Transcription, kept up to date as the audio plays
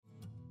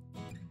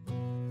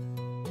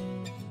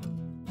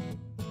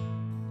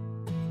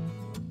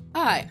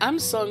Hi, I'm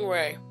Sung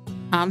Ray.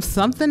 I'm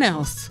something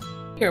else.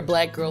 Here at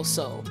Black Girl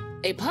Soul,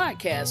 a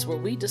podcast where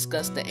we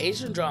discuss the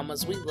Asian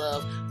dramas we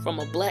love from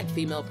a Black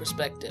female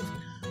perspective.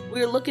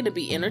 We are looking to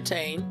be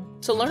entertained,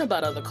 to learn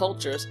about other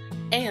cultures,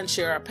 and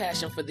share our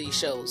passion for these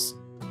shows.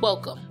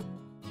 Welcome.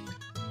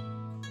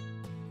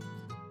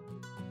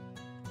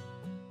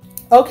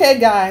 Okay,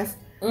 guys,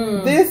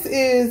 This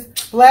is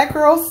Black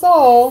Girl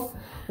Soul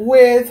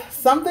with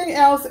something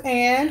else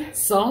and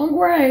Sung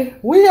Ray.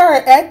 We are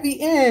at the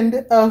end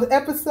of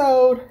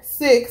episode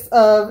 6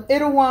 of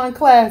Itaewon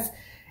Class.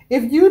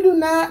 If you do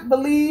not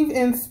believe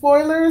in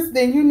spoilers,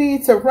 then you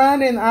need to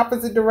run in the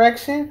opposite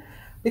direction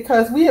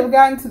because we have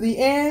gotten to the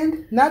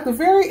end, not the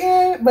very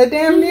end, but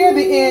damn near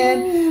the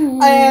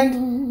end.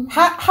 And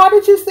how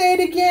did you say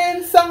it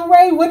again, Sung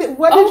Ray? What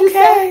did you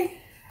say?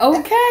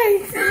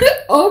 Okay.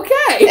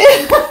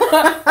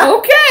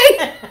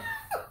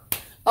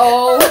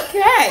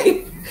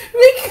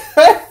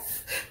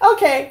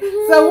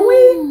 So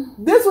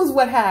this was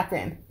what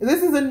happened.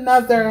 This is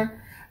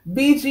another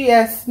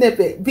BGS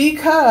snippet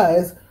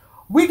because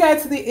we got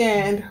to the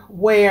end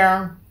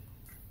where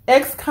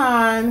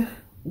ex-con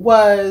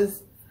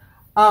was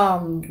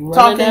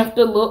running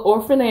after little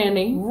Orphan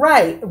Annie.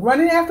 Right,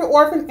 running after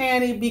Orphan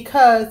Annie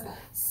because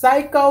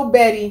Psycho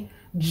Betty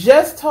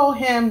just told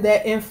him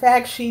that in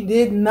fact she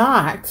did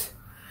not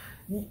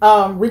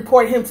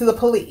report him to the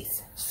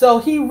police. So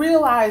he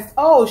realized,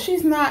 oh,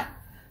 she's not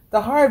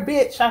the hard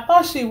bitch I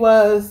thought she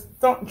was,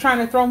 trying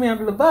to throw me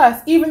under the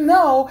bus, even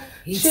though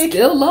he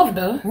still loved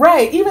her.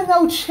 Right, even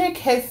though Chick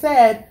had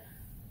said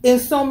in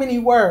so many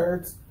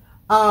words,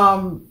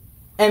 and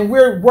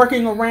we're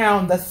working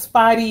around the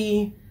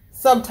spotty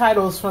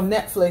subtitles from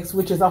Netflix,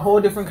 which is a whole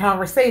different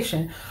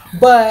conversation.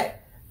 But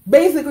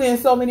basically in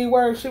so many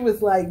words, she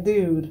was like,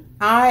 dude,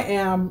 I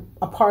am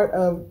a part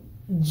of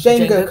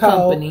Jenga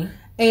Company.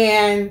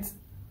 And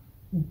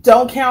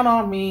don't count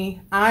on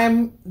me.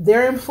 I'm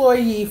their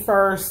employee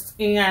first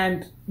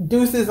and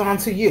deuces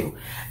onto you.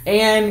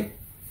 And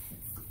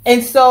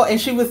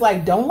she was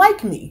like, don't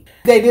like me.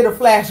 They did a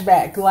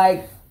flashback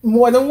like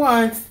more than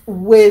once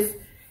with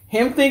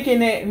him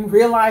thinking it and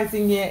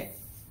realizing it.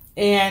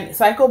 And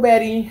Psycho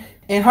Betty,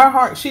 in her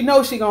heart, she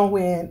knows she's going to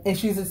win. And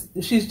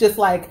she's just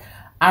like,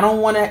 I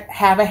don't want to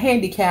have a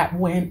handicap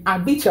when I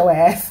beat your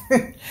ass.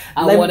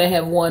 I want to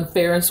have one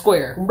fair and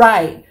square.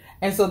 Right.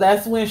 And so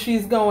that's when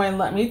she's going,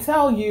 let me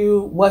tell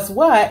you what's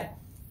what.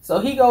 So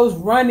he goes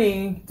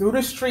running through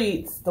the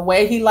streets the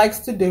way he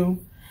likes to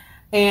do.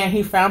 And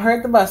he found her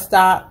at the bus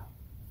stop,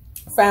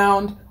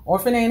 found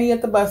Orphan Annie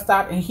at the bus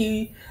stop, and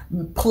he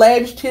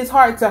pledged his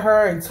heart to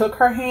her and took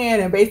her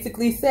hand and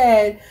basically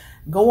said,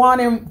 go on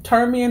and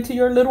turn me into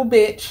your little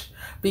bitch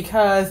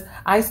because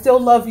I still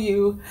love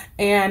you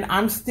and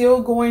I'm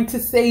still going to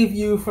save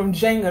you from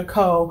Jenga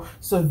Co.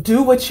 So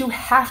do what you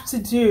have to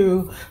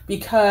do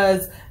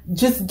because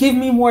just give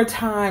me more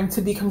time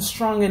to become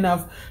strong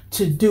enough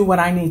to do what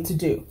I need to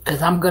do.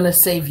 Because I'm going to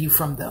save you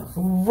from them.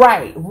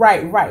 Right.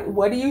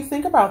 What do you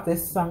think about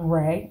this, Sung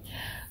Ray?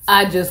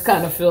 I just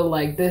kind of feel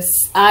like this.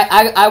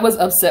 I was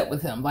upset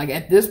with him. Like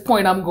at this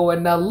point, I'm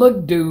going, now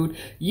look, dude,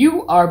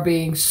 you are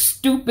being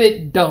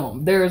stupid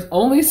dumb. There's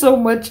only so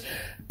much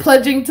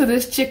pledging to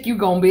this chick you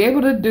gonna be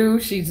able to do.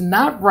 She's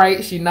not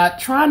right. She's not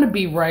trying to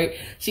be right.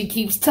 She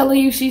keeps telling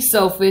you she's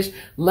selfish.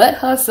 Let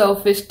her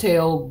selfish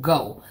tail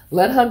go.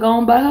 Let her go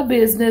on by her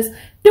business.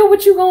 Do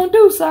what you gonna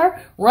do, sir.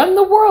 Run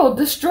the world.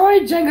 Destroy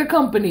Jenga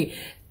Company.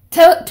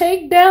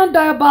 Take down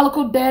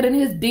Diabolical Dad and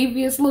his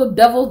devious little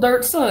devil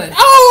dirt son.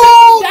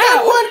 Oh,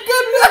 good one.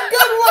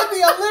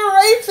 The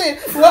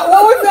alliteration. What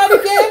was that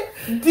again?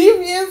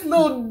 Devious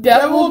little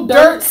devil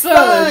dirt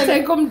son.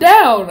 Take him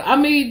down. I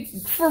mean,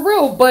 for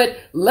real. But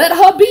let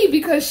her be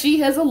because she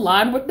has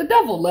aligned with the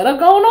devil. Let her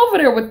go on over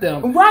there with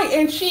them. Right,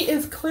 and she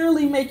is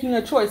clearly making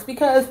a choice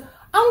because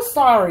I'm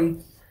sorry.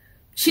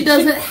 She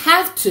doesn't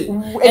have to.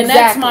 Exactly. And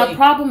that's my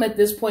problem at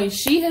this point.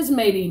 She has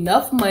made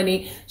enough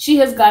money. She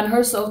has gotten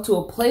herself to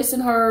a place in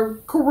her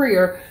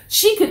career.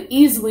 She could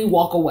easily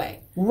walk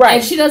away. Right.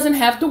 And she doesn't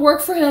have to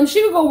work for him.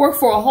 She could go work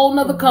for a whole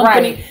nother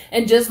company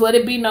and just let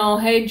it be known,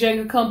 hey,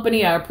 Jenga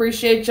Company, I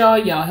appreciate y'all.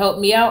 Y'all help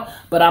me out,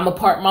 but I'm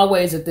apart my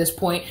ways at this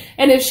point.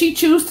 And if she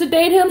choose to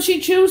date him, she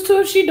choose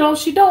to. If she don't,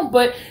 she don't.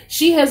 But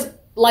she has,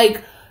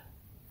 like,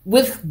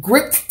 with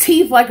gripped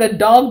teeth like a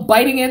dog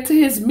biting into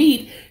his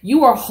meat,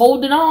 you are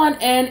holding on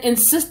and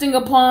insisting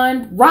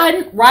upon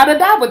ride or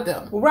die with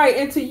them. Right,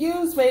 and to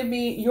use maybe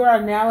your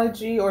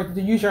analogy or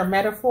to use your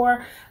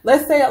metaphor,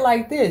 let's say it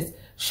like this.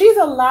 She's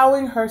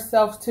allowing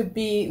herself to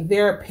be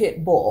their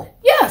pit bull.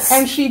 Yes.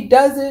 And she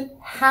doesn't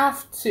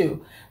have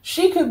to.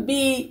 She could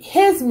be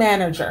his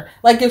manager.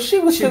 Like if she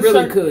was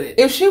really could.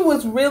 If she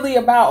was really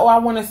about, I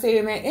want to stay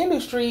in that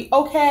industry,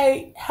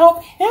 okay,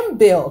 help him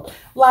build.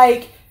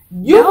 Like,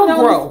 you've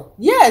known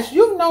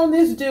you've known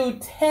this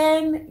dude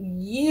 10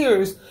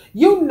 years.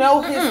 You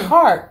know his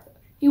heart.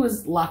 He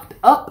was locked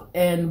up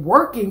and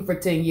working for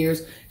 10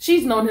 years.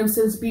 She's known him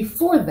since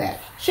before that.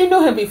 She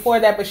knew him before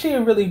that, but she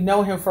didn't really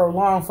know him for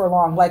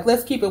long. Like,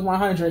 let's keep it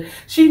 100.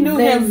 She knew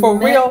him for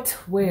real.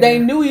 Where? They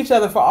knew each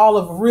other for all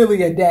of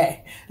really a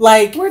day.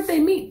 Like, where'd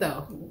they meet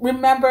though?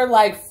 Remember,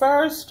 like,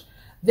 first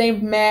they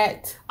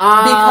met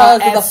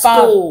because of the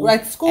school.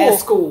 At school. At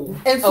school.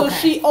 And so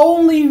she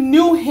only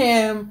knew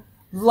him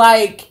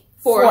like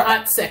for a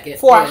hot second.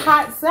 A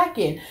hot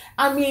second.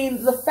 I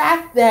mean, the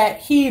fact that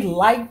he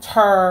liked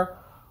her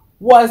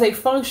was a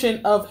function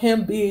of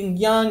him being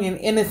young and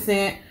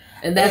innocent.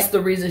 And that's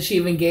the reason she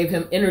even gave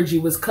him energy,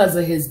 was because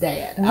of his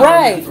dad.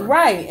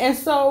 Right. And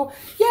so,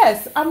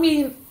 yes, I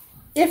mean,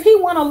 if he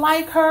want to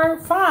like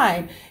her,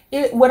 fine.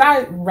 Would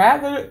I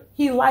rather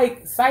he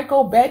like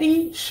Psycho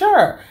Betty?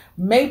 Sure.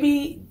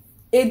 Maybe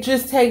it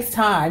just takes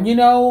time,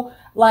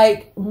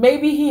 like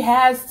maybe he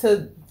has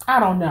to, I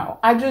don't know.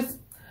 I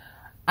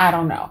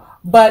don't know.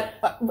 But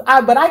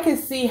I can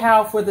see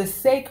how, for the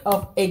sake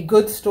of a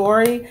good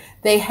story,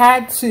 they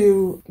had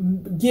to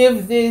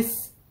give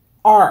this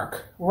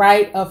arc,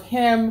 right, of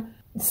him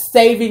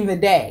saving the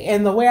day.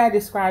 And the way I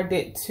described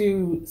it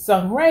to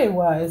Sung Rae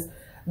was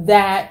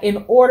that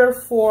in order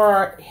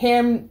for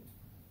him,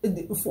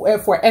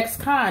 for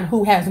ex-con,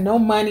 who has no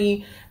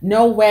money,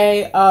 no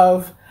way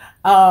of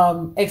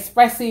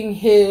expressing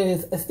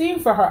his esteem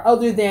for her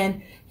other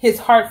than his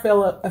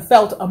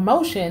heartfelt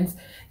emotions,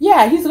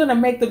 yeah, he's going to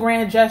make the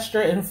grand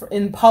gesture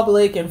in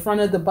public, in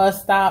front of the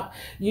bus stop,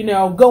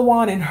 go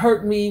on and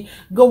hurt me,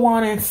 go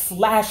on and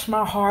slash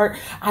my heart.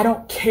 I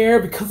don't care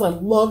because I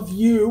love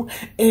you.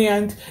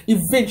 And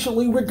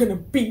eventually we're going to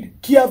be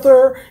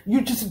together.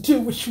 You just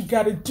do what you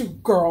got to do,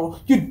 girl.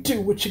 You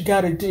do what you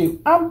got to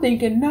do. I'm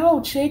thinking,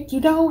 no, chick,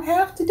 you don't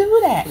have to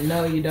do that.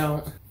 No, you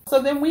don't.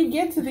 So then we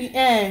get to the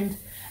end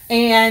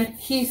and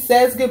he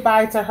says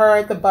goodbye to her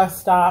at the bus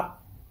stop.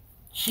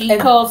 She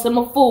calls him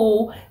a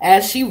fool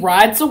as she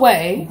rides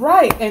away.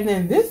 Right. And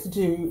then this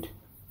dude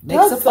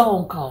makes a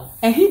phone call.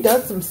 And he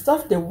does some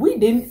stuff that we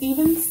didn't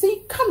even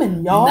see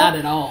coming, y'all. Not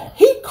at all.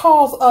 He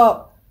calls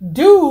up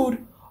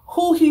dude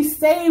who he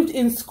saved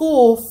in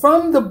school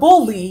from the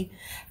bully,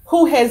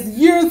 who has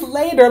years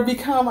later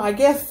become, I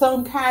guess,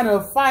 some kind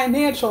of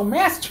financial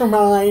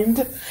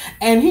mastermind.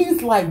 And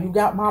he's like, you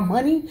got my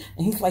money?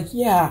 And he's like,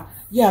 yeah,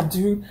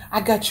 dude,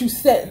 I got you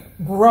set,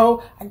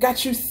 bro. I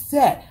got you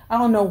set. I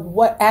don't know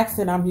what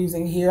accent I'm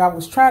using here. I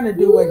was trying to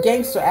do a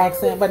gangster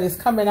accent, but it's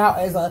coming out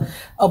as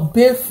a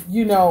Biff,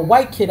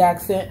 white kid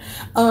accent.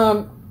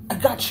 I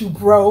got you,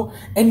 bro.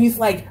 And he's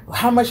like,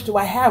 how much do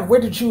I have?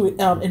 Where did you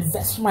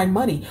invest my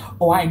money?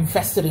 Oh, I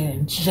invested it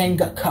in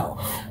Jenga Co.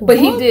 But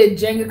he did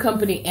Jenga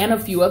Company and a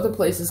few other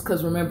places,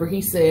 because remember,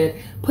 he said,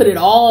 put it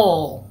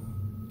all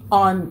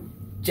on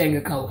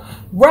Jenga Co.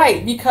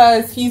 Right,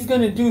 because he's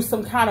going to do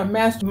some kind of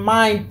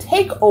mastermind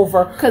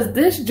takeover. Because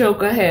this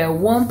joker had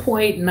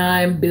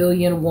 1.9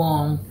 billion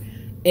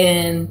won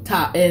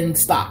in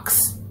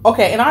stocks.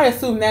 Okay, and I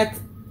assume that's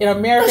in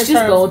American terms. Let's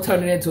just go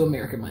turn it into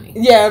American money.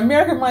 Yeah,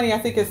 American money, I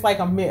think it's like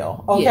a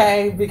mil,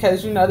 okay? Yeah.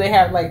 Because, they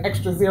have like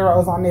extra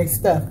zeros on their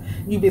stuff.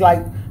 You'd be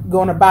like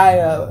going to buy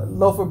a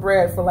loaf of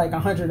bread for like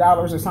 $100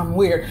 or something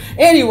weird.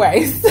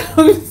 Anyway,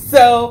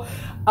 so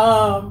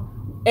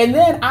and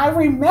then I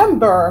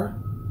remember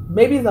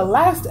maybe the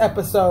last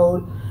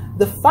episode,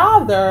 the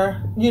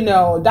father,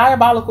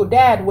 diabolical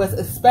dad, was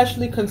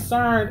especially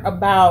concerned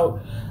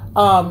about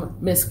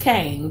Miss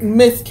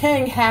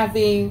Kang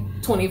having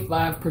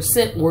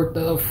 25% worth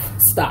of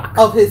stock.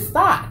 Of his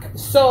stock.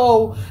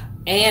 So,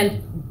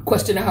 and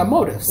questioning her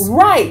motives.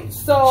 Right.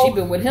 So she's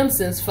been with him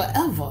since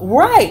forever.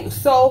 Right.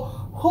 So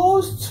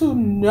who's to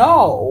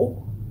know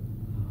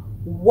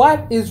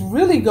what is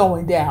really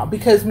going down?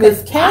 Because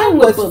Miss Kang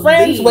was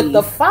friends with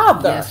the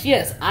father.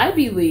 Yes. I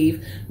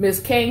believe Miss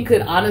Kang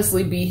could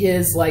honestly be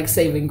his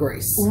saving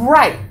grace.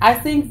 Right. I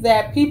think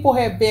that people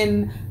have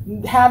been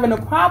having a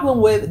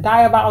problem with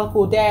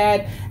diabolical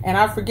dad, and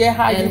I forget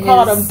how you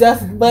called him,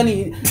 Dust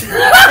Bunny.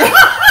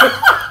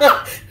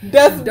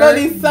 Dust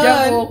Bunny's son.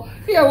 Devil.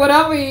 Yeah,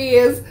 whatever he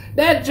is,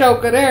 that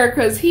joker there,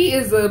 because he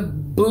is a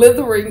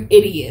blithering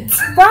idiot.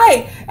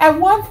 Right. At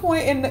one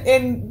point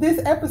in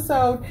this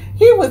episode,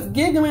 he was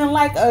giggling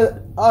like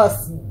a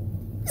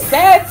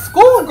sad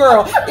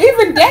schoolgirl.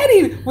 Even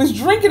Daddy was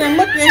drinking and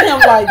looking at him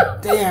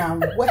like,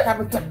 damn, what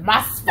happened to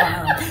my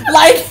sperm?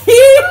 Like he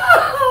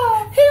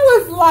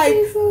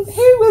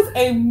was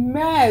a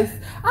mess.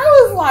 I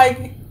was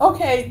like,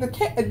 okay,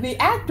 the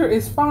actor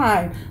is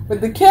fine, but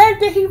the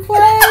character he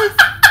plays,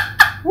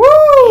 woo,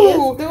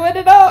 he's doing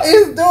it up.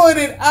 Is doing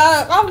it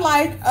up. I'm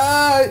like,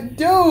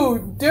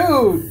 dude.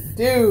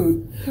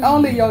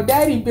 Only your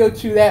daddy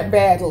built you that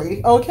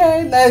badly,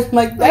 okay?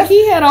 That's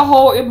he had a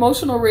whole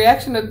emotional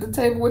reaction at the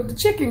table with the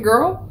chicken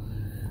girl.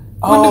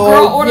 When the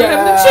girl ordered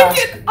him the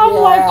chicken, I'm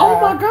like, oh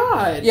my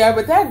God. Yeah,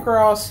 but that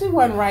girl, she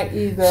wasn't right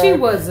either. She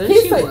wasn't.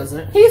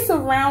 He's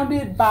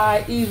surrounded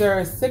by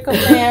either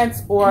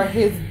sycophants or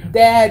his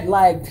dad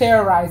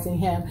terrorizing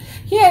him.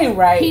 He ain't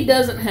right. He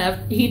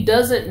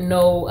doesn't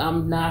know.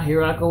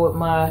 Here I go with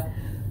my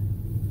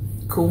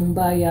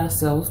kumbaya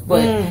self,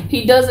 but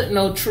he doesn't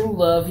know true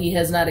love. He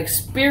has not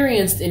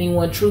experienced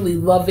anyone truly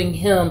loving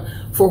him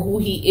for who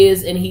he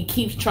is, and he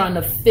keeps trying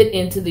to fit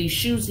into these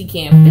shoes he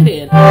can't fit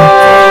in. So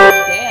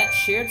his dad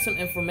shared some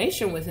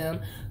information with him,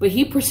 but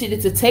he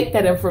proceeded to take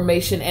that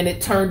information and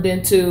it turned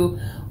into,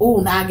 oh,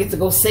 now I get to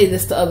go say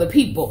this to other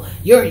people.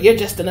 You're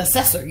just an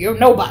assessor. You're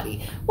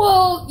nobody.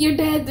 Well, your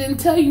dad didn't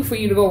tell you for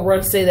you to go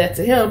run say that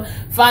to him.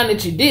 Fine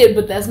that you did,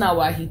 but that's not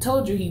why he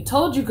told you. He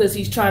told you because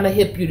he's trying to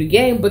hip you to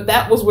game, but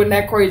that was when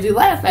that crazy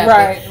laugh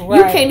happened. Right.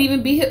 You can't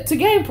even be hip to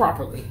game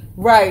properly.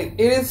 Right.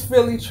 It is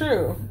really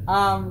true.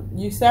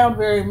 You sound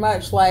very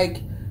much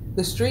like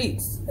the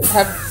streets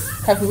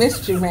have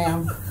missed you,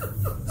 ma'am.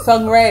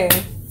 Sung Rae.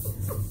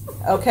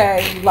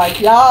 Okay, like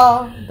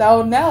y'all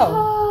don't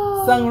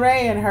know. Sung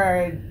Rae and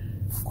her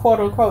quote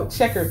unquote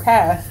checkered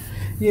past,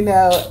 you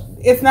know,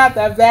 it's not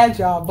that bad,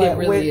 y'all, but it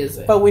really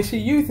isn't. But when she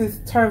uses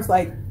terms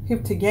like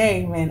hip to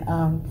game and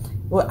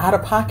out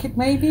of pocket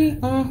maybe,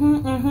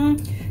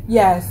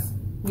 yes,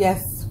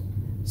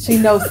 she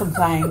knows some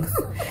things.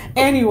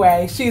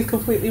 Anyway, she's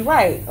completely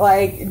right.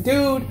 Like,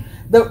 dude,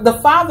 the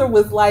father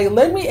was like,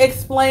 let me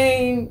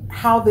explain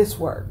how this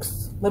works.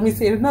 Let me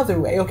say it another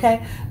way,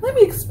 okay? Let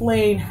me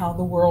explain how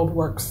the world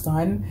works,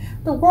 son.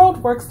 The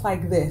world works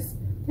like this.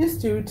 This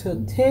dude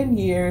took 10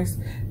 years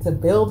to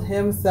build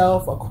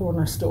himself a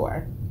corner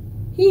store.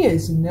 He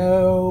is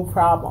no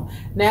problem.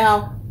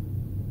 Now,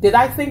 did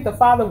I think the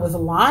father was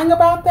lying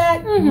about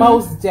that?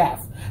 Most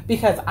deaf.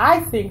 Because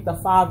I think the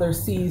father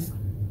sees,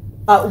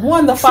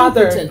 the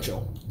father...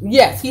 potential.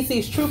 Yes, he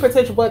sees true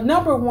potential. But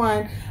number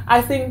one,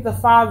 I think the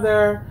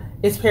father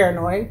is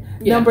paranoid.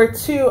 Yeah. Number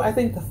two, I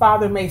think the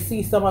father may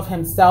see some of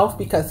himself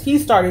because he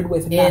started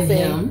with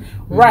nothing.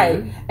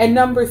 Right. And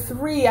number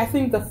three, I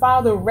think the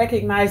father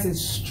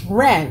recognizes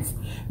strength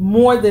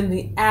more than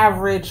the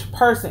average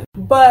person.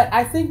 But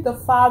I think the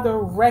father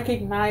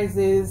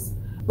recognizes,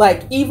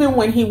 like, even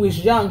when he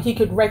was young, he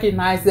could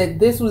recognize that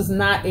this was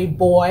not a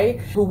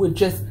boy who would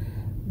just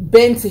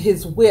bend to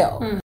his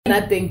will. And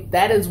I think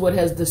that is what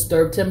has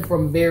disturbed him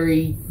from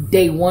very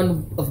day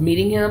one of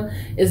meeting him,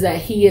 is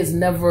that he has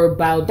never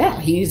bowed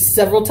down. He's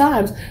several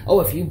times, oh,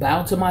 if you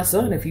bow to my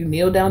son, if you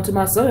kneel down to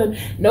my son,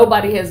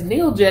 nobody has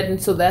kneeled yet.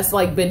 And so that's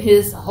like been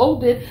his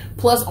hold it.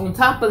 Plus on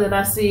top of that,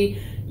 I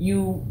see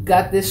you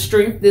got this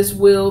strength, this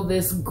will,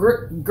 this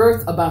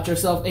girth about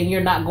yourself, and you're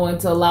not going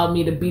to allow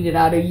me to beat it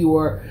out of you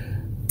or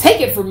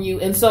take it from you.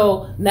 And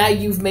so now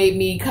you've made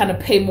me kind of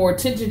pay more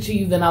attention to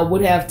you than I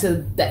would have to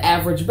the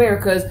average bear,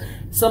 because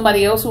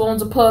somebody else who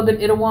owns a pub in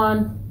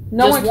Itaewon,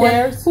 no one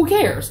cares. Who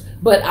cares?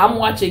 But I'm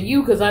watching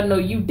you because I know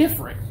you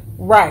different.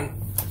 Right.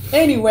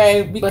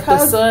 Anyway, because... But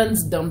the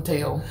son's dumb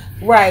tail.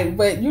 Right,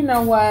 but you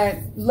know what?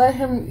 Let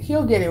him...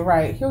 He'll get it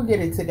right. He'll get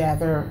it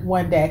together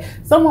one day.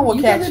 Someone will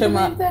catch him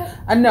up.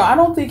 No, I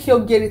don't think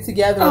he'll get it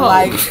together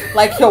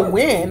like he'll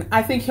win.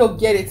 I think he'll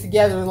get it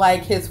together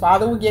like his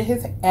father will get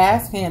his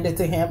ass handed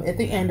to him at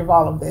the end of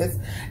all of this.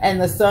 And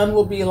the son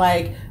will be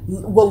like...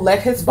 Will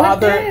let his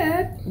father... But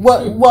Dad.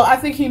 Well, I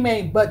think he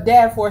may but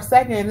dad for a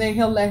second, and then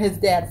he'll let his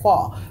dad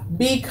fall.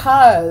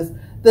 Because...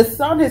 the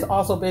son has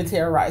also been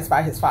terrorized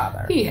by his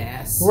father. He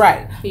has.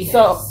 Right.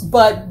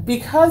 But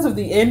because of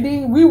the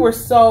ending, we were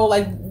so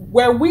like,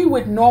 where we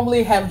would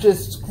normally have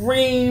just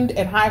screamed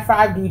and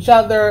high-fived each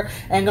other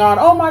and gone,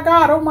 oh my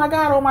God, oh my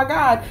God, oh my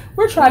God.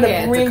 We're trying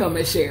to bring... come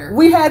and share.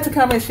 We had to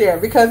come and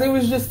share because it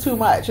was just too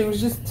much. It was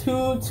just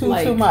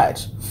too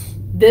much.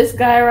 This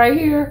guy right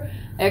here,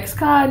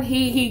 ex-con,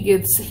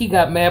 he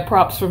got mad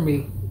props from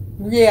me.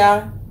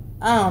 Yeah.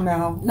 I don't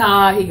know.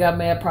 Nah, he got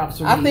mad props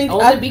from me.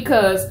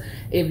 Because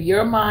if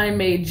your mind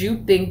made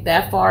you think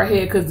that far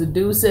ahead, because the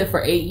dude said for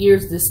 8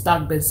 years this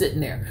stock been sitting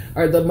there,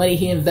 or the money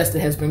he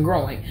invested has been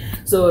growing.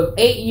 So if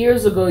 8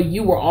 years ago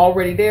you were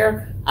already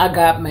there, I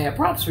got mad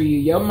props for you.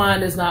 Your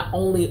mind is not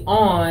only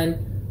on,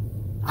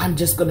 I'm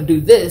just going to do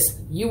this.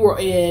 You were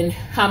in,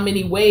 how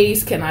many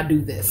ways can I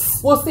do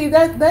this? Well, see,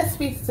 that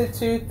speaks to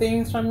two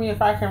things for me,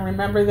 if I can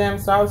remember them.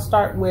 So I'll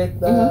start with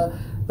the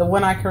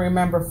one I can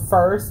remember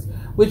first,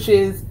 which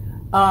is...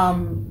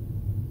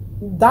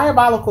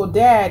 Diabolical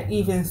Dad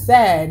even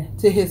said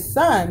to his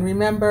son,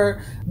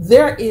 remember,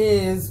 there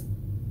is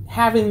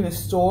having the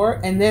store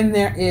and then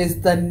there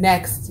is the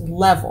next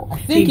level. I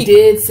think he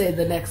did say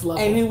the next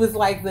level. And he was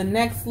like, the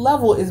next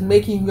level is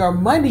making your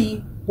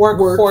money work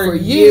for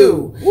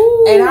you.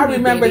 Woo, and I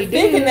remember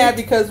thinking that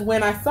because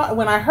when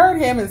I heard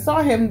him and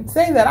saw him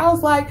say that, I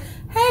was like,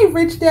 hey,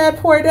 Rich Dad,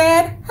 Poor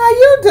Dad, how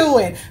you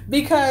doing?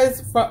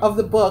 Because of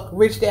the book,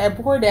 Rich Dad,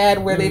 Poor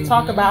Dad, where they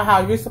talk about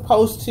how you're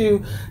supposed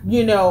to,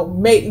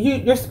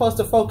 you're supposed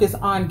to focus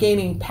on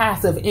gaining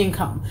passive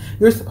income.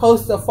 You're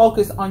supposed to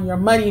focus on your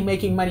money,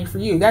 making money for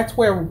you. That's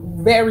where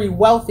very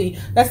wealthy,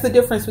 that's the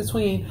difference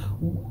between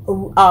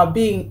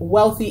being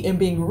wealthy and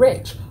being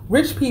rich.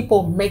 Rich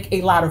people make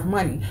a lot of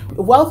money.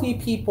 Wealthy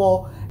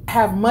people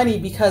have money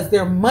because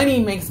their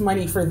money makes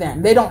money for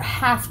them. They don't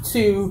have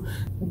to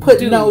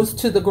put nose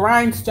to the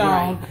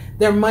grindstone. Right.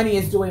 Their money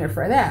is doing it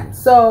for them.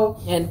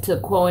 So, and to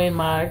coin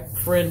my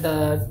friend,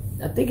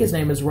 I think his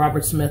name is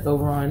Robert Smith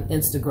over on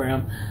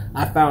Instagram.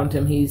 I found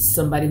him. He's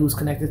somebody who's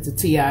connected to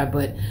T.I.,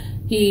 but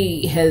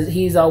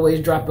he's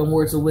always dropping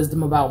words of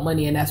wisdom about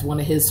money, and that's one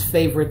of his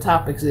favorite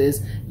topics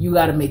is you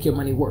got to make your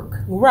money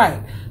work.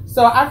 Right.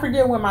 So I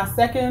forget what my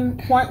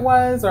second point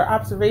was or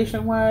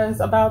observation was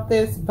about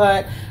this,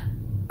 but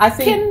I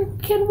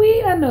think... Can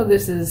we, I know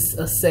this is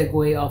a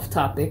segue off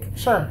topic.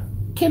 Sure.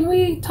 Can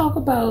we talk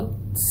about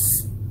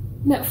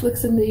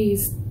Netflix and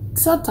these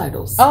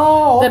subtitles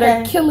that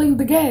are killing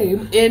the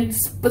game in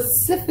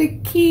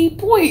specific key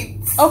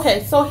points?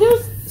 Okay, so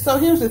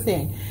here's the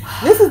thing.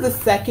 This is the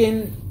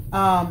second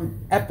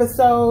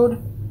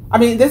episode. I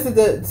mean, this is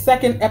the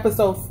second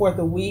episode for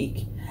the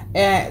week,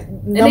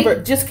 and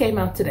it just came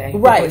out today.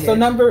 Right. So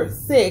number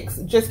 6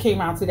 just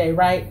came out today.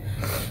 Right.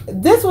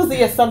 This was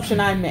the assumption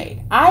I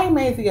made. I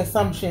made the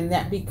assumption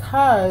that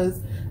because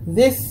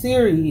this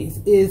series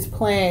is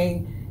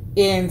playing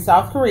in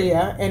South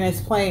Korea and is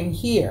playing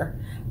here,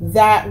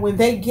 that when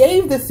they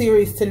gave the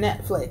series to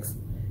Netflix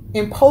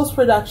in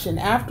post-production,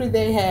 after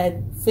they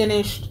had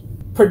finished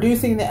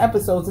producing the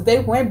episodes, that they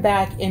went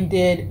back and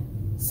did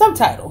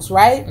subtitles,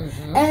 right?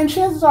 Mm-hmm. And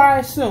chances are I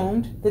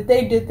assumed that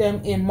they did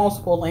them in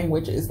multiple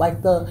languages,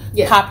 like the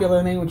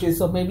popular languages.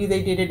 So maybe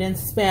they did it in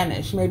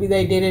Spanish, maybe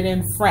they did it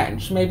in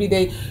French, maybe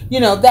they,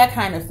 that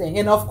kind of thing.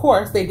 And of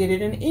course, they did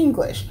it in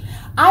English.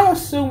 I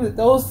assumed that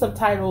those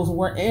subtitles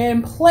were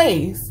in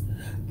place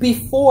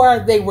before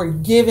they were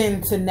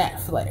given to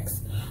Netflix.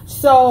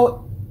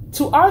 So,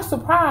 to our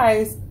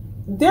surprise,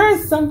 there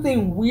is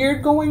something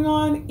weird going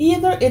on.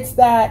 Either it's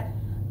that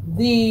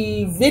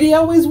the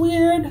video is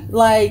weird,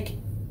 like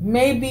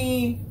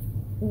maybe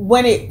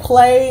when it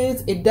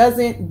plays, it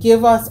doesn't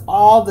give us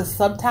all the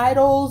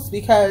subtitles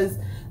because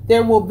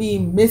there will be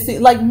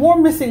more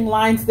missing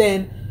lines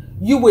than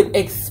you would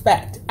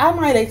expect. I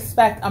might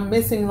expect a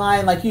missing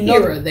line, like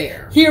here or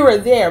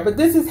there, but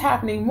this is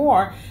happening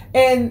more.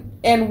 And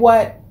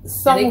what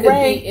it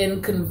could be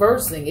in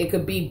conversing. It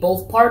could be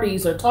both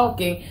parties are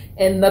talking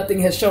and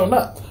nothing has shown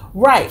up.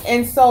 Right.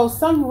 And so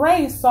Sung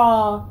Rae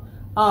saw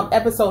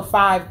episode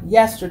 5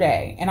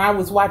 yesterday, and I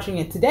was watching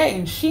it today,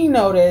 and she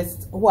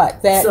noticed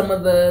that some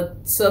of the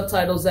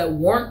subtitles that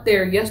weren't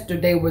there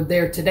yesterday were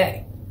there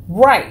today.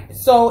 Right.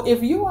 So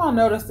if you all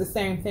notice the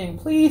same thing,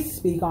 please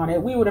speak on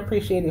it. We would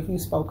appreciate it if you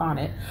spoke on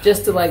it.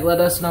 Just to let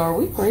us know, are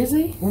we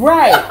crazy?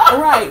 Right,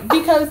 right.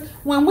 Because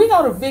when we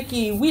go to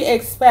Viki, we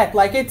expect,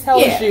 it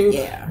tells you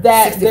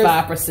that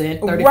 65%,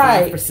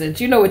 35%.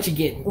 You know what you're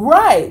getting.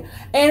 Right.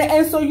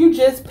 And so you're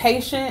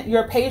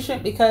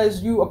patient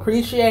because you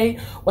appreciate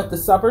what the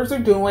subbers are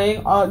doing.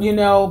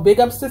 Big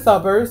ups to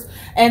subbers.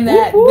 And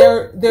that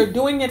they're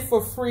doing it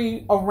for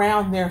free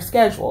around their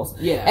schedules.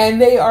 Yeah. And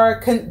they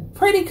are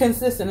pretty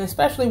consistent,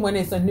 especially when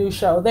it's a new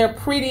show. They're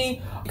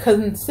pretty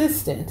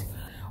consistent.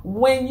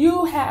 When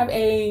you have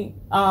a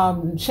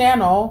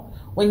channel,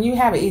 when you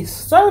have a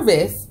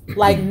service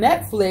like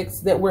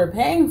Netflix that we're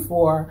paying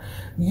for,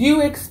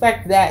 you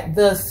expect that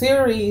the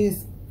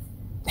series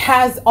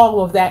has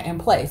all of that in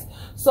place.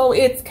 So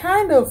it's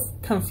kind of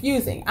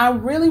confusing. I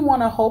really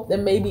want to hope that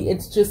maybe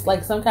it's just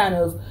like some kind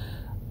of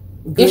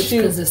issue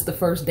because it's the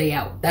first day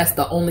out. That's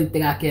the only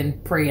thing I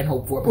can pray and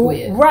hope for.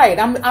 Right.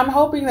 I'm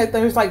hoping that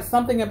there's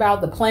something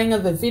about the playing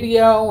of the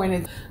video,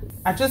 and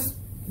I just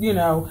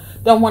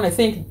don't want to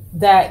think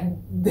that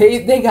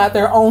they got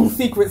their own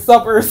secret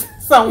subbers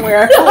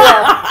somewhere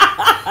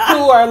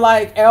who are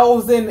like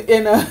elves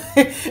in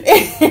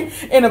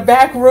a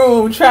back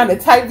room trying to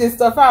type this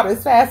stuff out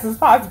as fast as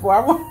possible.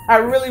 I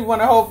really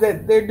want to hope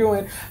that they're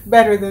doing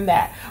better than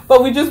that.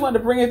 But we just want to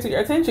bring it to your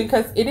attention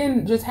because it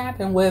didn't just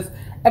happen with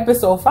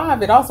episode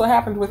 5. It also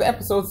happened with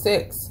episode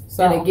 6.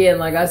 So. And again,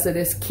 like I said,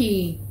 it's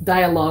key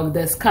dialogue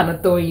that's kind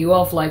of throwing you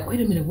off. Like,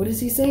 wait a minute, what is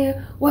he saying?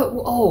 What?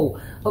 Oh,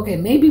 okay,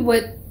 maybe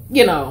what.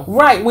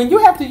 Right, when you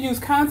have to use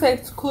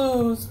context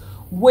clues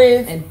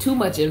and too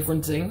much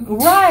inferencing,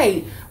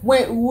 right,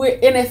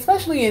 and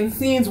especially in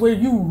scenes where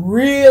you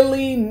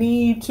really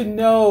need to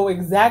know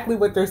exactly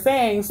what they're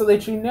saying so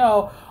that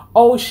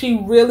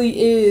she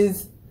really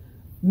is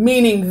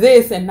meaning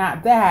this and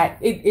not that,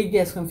 it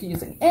gets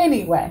confusing.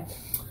 Anyway,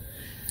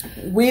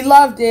 we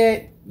loved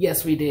it.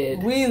 Yes, we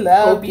did. We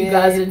loved it. Hope you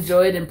guys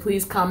enjoyed, and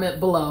please comment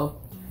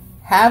below.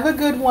 Have a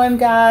good one,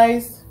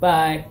 guys.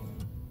 Bye.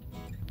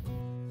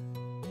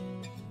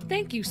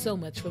 Thank you so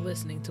much for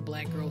listening to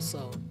Black Girl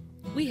Soul.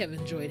 We have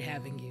enjoyed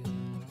having you.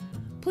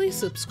 Please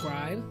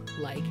subscribe,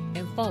 like,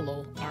 and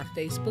follow our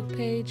Facebook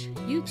page,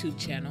 YouTube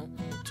channel,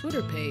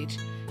 Twitter page,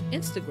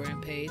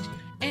 Instagram page,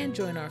 and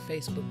join our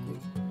Facebook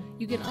group.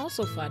 You can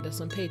also find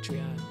us on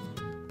Patreon.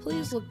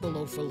 Please look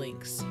below for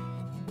links.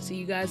 See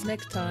you guys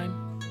next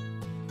time.